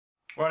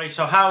Righty,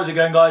 so how's it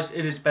going, guys?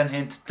 It is Ben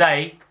here.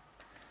 Today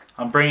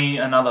I'm bringing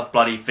another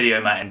bloody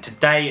video, mate, and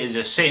today is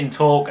a sit and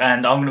talk,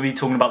 and I'm going to be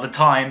talking about the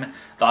time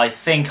that I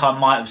think I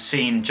might have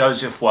seen Joe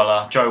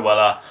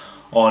Weller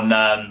on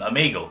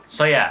Omegle.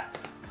 So yeah,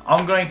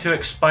 I'm going to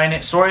explain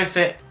it. Sorry if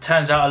it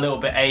turns out a little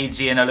bit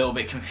AIDSy and a little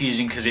bit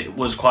confusing, because it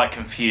was quite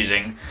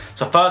confusing.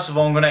 So first of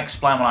all, I'm going to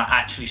explain when I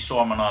actually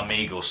saw him on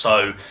Omegle.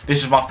 So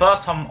this was my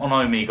first time on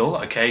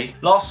Omegle, okay?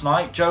 Last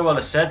night, Joe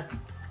Weller said,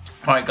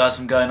 "Alright guys,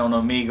 I'm going on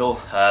Omegle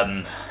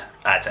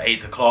at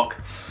 8 o'clock.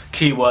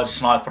 Keyword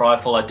sniper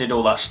rifle." I did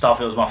all that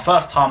stuff. It was my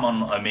first time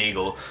on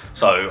Omegle,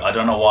 so I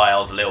don't know why I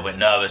was a little bit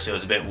nervous. It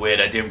was a bit weird.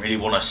 I didn't really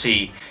want to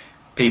see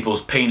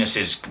people's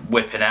penises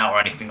whipping out or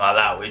anything like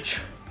that, which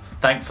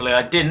thankfully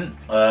I didn't.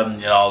 You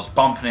know, I was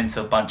bumping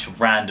into a bunch of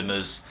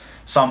randomers.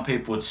 Some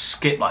people would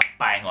skip like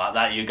bang like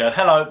that. You go,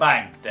 "Hello,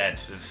 bang, dead."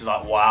 It's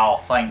like,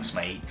 wow, thanks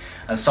mate.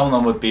 And some of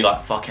them would be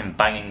like fucking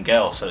banging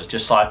girls. So it's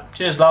just like,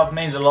 cheers love,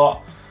 means a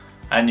lot.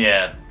 And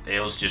yeah, it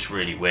was just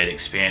really weird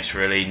experience,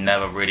 really.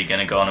 Never really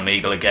gonna go on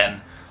Omegle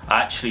again.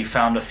 I actually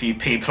found a few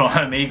people on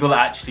Omegle that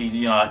actually,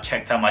 you know,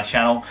 checked out my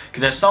channel. Because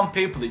there's some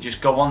people that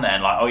just go on there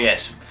and like, "Oh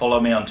yes, follow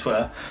me on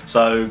Twitter."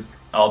 So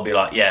I'll be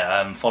like,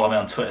 yeah, follow me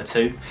on Twitter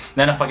too.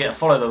 Then if I get a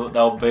follow,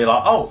 they'll be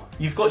like, "Oh,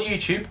 you've got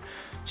YouTube."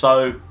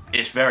 So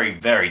it's very,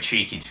 very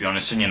cheeky, to be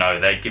honest. And you know,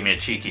 they give me a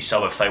cheeky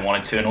sub if they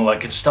wanted to and all that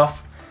good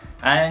stuff.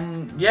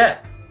 And yeah,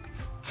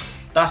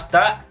 that's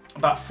that.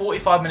 About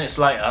 45 minutes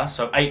later,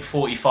 so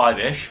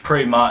 8:45ish,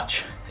 pretty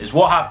much, is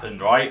what happened,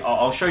 right?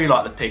 I'll show you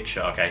like the picture,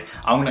 okay?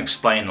 I'm gonna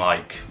explain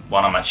like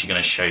what I'm actually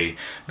gonna show you.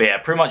 But yeah,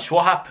 pretty much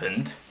what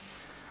happened,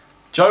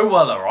 Joe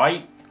Weller,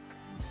 right?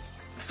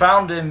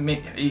 Found him,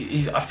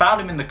 I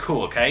found him in the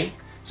call, okay?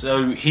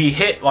 So he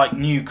hit like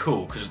new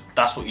call, because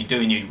that's what you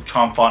do and you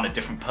try and find a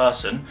different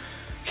person.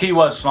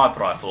 Keyword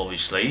sniper rifle,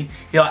 obviously.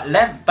 He like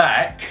leant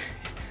back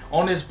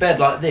on his bed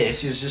like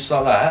this, he was just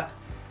like that.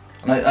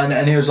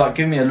 And he was like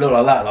giving me a look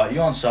like that, like,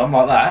 "You on some?"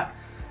 like that.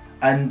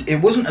 And it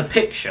wasn't a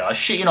picture, I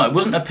shit you know, it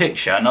wasn't a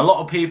picture. And a lot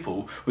of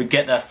people would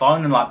get their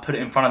phone and like put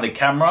it in front of the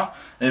camera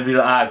and they'd be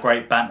like, "Ah,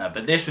 great banter."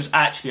 But this was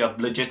actually a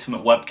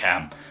legitimate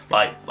webcam.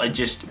 Like, I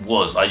just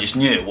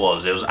knew it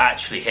was. It was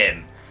actually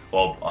him.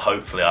 Well,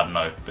 hopefully, I don't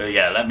know. But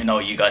yeah, let me know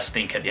what you guys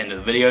think at the end of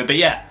the video. But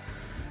yeah,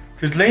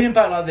 he was leaning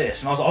back like this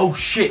and I was like, "Oh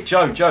shit,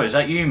 Joe, is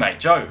that you, mate?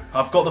 Joe,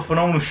 I've got the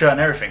phenomenal shirt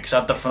and everything." Because I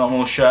had the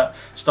phenomenal shirt,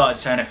 started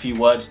saying a few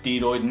words,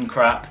 dedoid and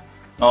crap.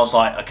 And I was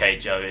like, "Okay,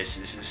 Joe,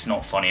 it's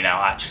not funny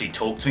now. Actually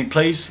talk to me,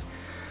 please."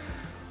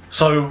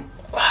 So,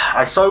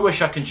 I so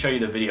wish I could show you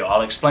the video.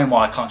 I'll explain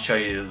why I can't show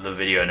you the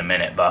video in a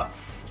minute, but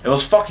it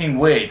was fucking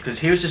weird because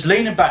he was just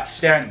leaning back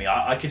staring at me.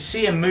 I could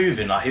see him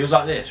moving, like he was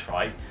like this,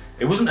 right?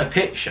 It wasn't a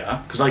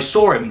picture because I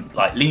saw him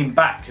like lean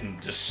back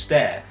and just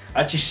stare.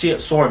 I actually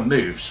saw him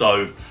move,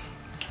 so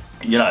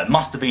you know, it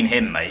must have been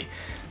him, mate.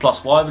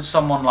 Plus, why would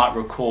someone like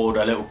record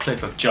a little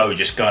clip of Joe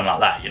just going like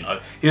that, you know?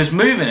 He was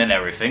moving and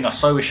everything. I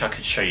so wish I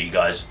could show you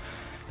guys.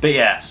 But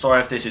yeah, sorry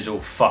if this is all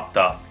fucked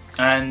up.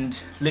 And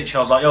literally I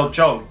was like,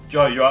 "Yo,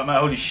 Joe, you right, mate?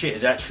 Holy shit,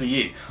 is it actually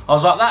you?" I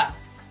was like that.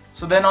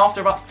 So then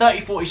after about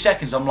 30-40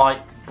 seconds, I'm like,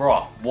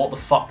 "Bruh, what the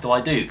fuck do I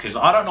do?" Because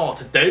I don't know what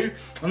to do.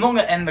 I'm not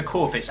going to end the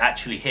call if it's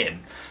actually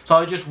him. So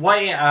I just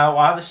wait it out.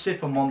 I have a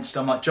sip of Monster.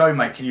 I'm like, "Joe,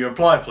 mate, can you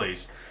reply,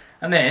 please?"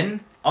 And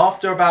then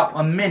after about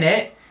a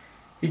minute,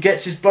 he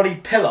gets his bloody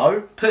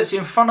pillow, puts it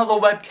in front of the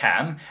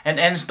webcam, and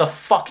ends the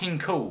fucking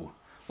call.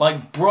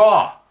 Like,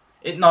 bruh.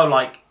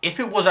 Like, if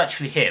it was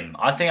actually him,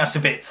 I think that's a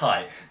bit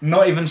tight.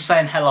 Not even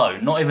saying hello.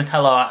 Not even,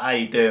 "Hello, how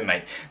you doing,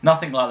 mate?"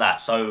 Nothing like that.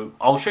 So,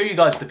 I'll show you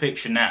guys the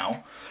picture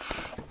now.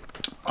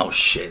 Oh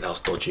shit, that was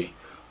dodgy.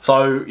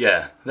 So,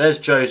 yeah, there's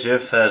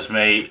Joseph, there's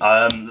me.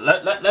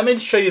 Let me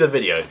show you the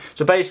video.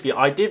 So, basically,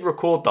 I did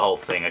record the whole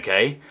thing,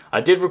 okay? I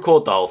did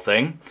record the whole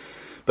thing.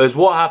 But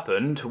what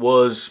happened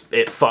was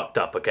it fucked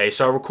up, okay?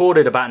 So I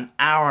recorded about an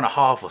hour and a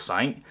half or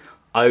something.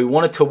 I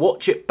wanted to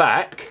watch it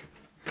back.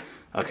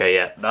 Okay,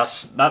 yeah,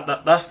 that's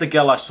the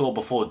girl I saw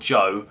before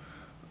Joe.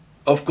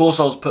 Of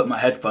course, I was putting my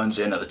headphones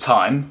in at the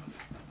time.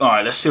 All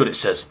right, let's see what it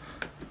says.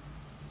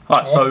 All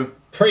right, so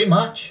pretty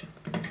much,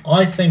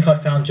 I think I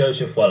found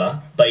Joseph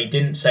Weller, but he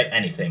didn't say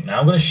anything. Now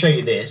I'm going to show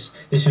you this.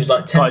 This was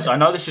like 10 guys, I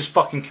know this is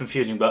fucking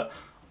confusing, but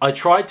I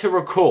tried to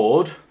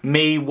record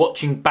me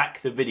watching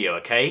back the video,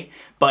 okay?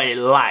 But it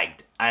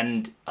lagged,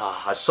 and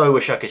I so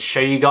wish I could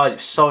show you guys.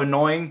 It's so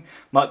annoying.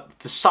 But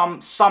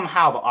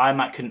somehow the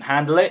iMac couldn't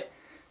handle it,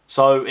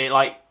 so it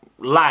like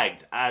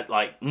lagged at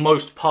like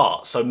most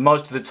parts. So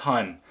most of the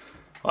time.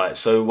 Alright,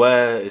 so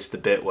where is the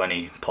bit when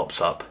he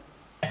pops up?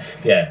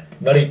 Yeah,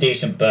 very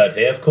decent bird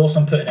here. Of course,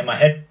 I'm putting in my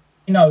head,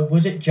 you know,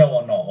 was it Joe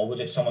or not, or was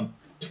it someone?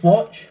 Let's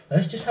watch.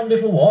 Let's just have a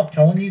little watch.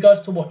 I want you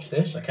guys to watch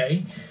this,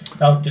 okay?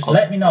 Now, just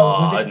let me know,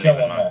 was it Joe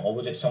or not, or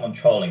was it someone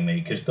trolling me?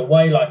 Because the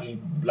way, like, he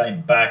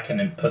leaned back and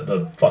then put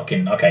the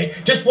fucking... Okay,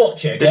 just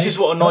watch it, okay? This is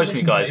what annoys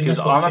me, guys, because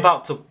I'm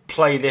about to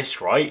play this,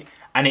 right?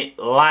 And it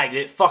lagged.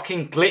 It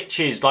fucking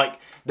glitches. Like,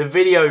 the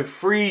video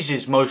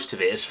freezes most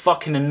of it. It's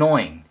fucking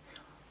annoying.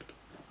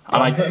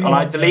 And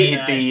I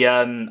deleted the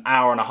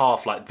hour and a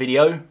half like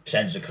video.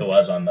 Sensical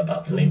as I'm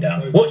about to lean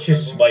down. Watch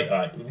this. Wait,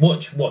 alright.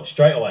 Watch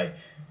straight away.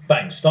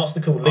 Bang. Starts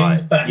the call.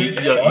 Leans back. You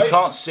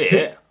can't see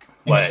it.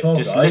 Wait,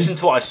 just listen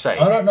to what I say.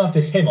 I don't know if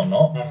it's him or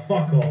not. Oh,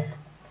 fuck off.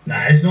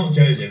 Nah, it's not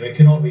Joseph. It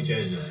cannot be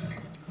Joseph.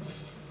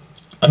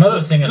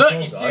 Another thing as well,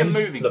 you guys. see him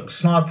moving. Look,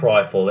 sniper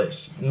rifle.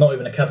 It's not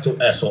even a capital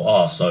S or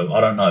R, so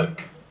I don't know.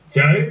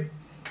 Joe?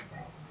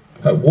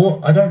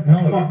 What? I don't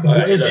know.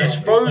 What is it? It's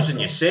frozen.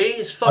 You see?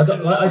 It's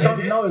fucking. I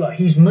don't know. Like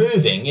he's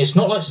moving. It's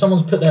not like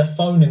someone's put their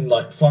phone in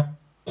like front.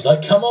 It's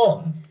like, come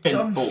on.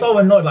 I'm so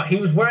annoyed. Like he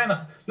was wearing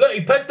that. Look,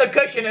 he puts the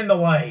cushion in the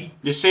way.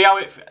 You see how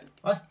it?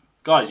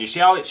 Guys, you see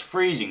how it's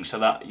freezing so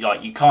that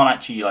like you can't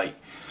actually like.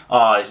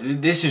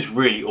 This is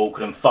really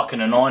awkward and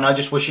fucking annoying. I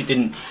just wish it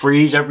didn't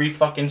freeze every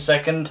fucking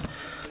second.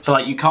 So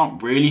like you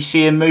can't really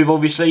see him move,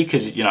 obviously,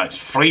 because you know it's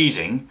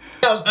freezing.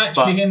 That was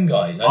actually him,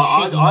 guys.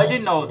 I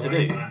didn't know what to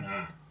do.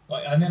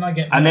 Like, and then I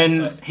get. And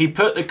then he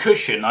put the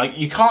cushion. Like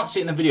you can't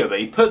see it in the video, but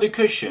he put the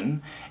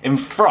cushion in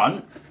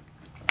front.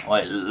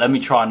 Wait, let me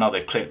try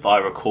another clip that I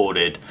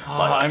recorded.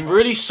 I'm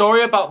really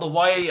sorry about the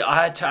way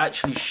I had to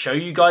actually show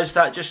you guys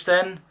that just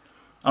then.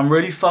 I'm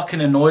really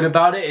fucking annoyed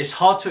about it. It's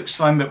hard to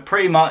explain, but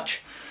pretty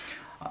much,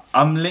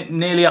 I'm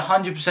nearly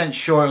 100%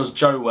 sure it was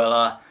Joe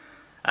Weller,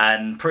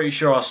 and pretty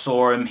sure I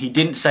saw him. He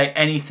didn't say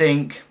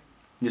anything.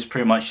 This is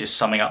pretty much just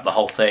summing up the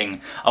whole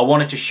thing. I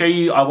wanted to show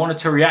you, I wanted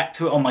to react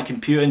to it on my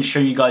computer and show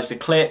you guys the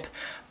clip,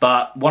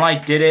 but when I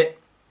did it,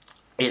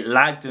 it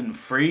lagged and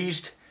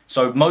freezed.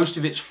 So most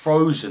of it's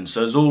frozen.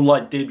 So all I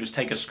did was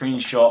take a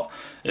screenshot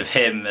of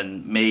him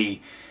and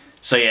me.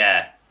 So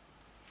yeah.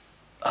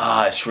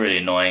 It's really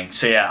annoying.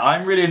 So yeah,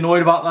 I'm really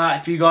annoyed about that.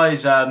 If you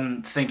guys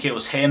think it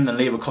was him, then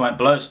leave a comment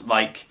below. It's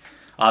like,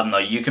 I don't know,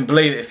 you can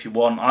believe it if you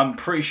want. I'm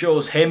pretty sure it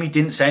was him. He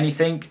didn't say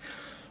anything.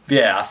 But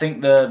yeah, I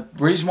think the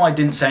reason why he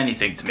didn't say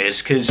anything to me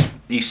is because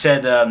he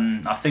said,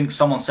 I think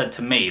someone said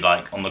to me,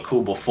 like, on the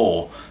call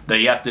before, that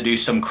you have to do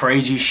some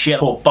crazy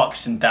shit or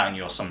Buxton down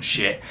you or some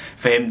shit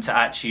for him to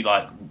actually,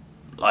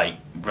 like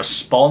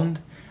respond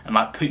and,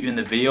 like, put you in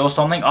the video or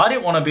something. I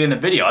didn't want to be in the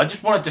video. I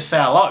just wanted to say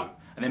hello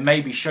and then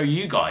maybe show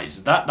you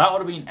guys. That would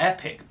have been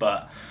epic,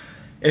 but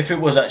if it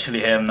was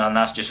actually him, then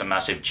that's just a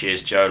massive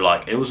cheers, Joe.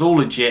 Like, it was all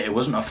legit. It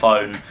wasn't a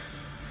phone.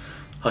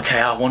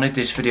 Okay, I wanted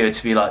this video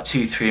to be like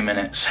 2-3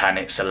 minutes and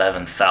it's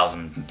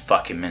 11,000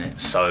 fucking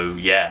minutes. So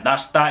yeah,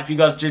 that's that. If you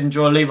guys did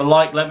enjoy, leave a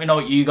like. Let me know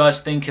what you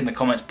guys think in the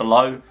comments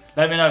below.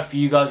 Let me know if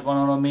you guys went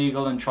on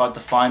Omegle and tried to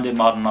find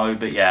him. I don't know,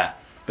 but yeah,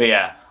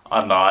 I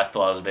don't know. I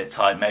thought I was a bit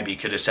tight. Maybe you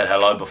could have said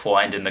hello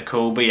before ending the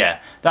call. But yeah,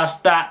 that's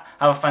that.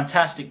 Have a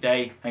fantastic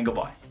day and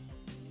goodbye.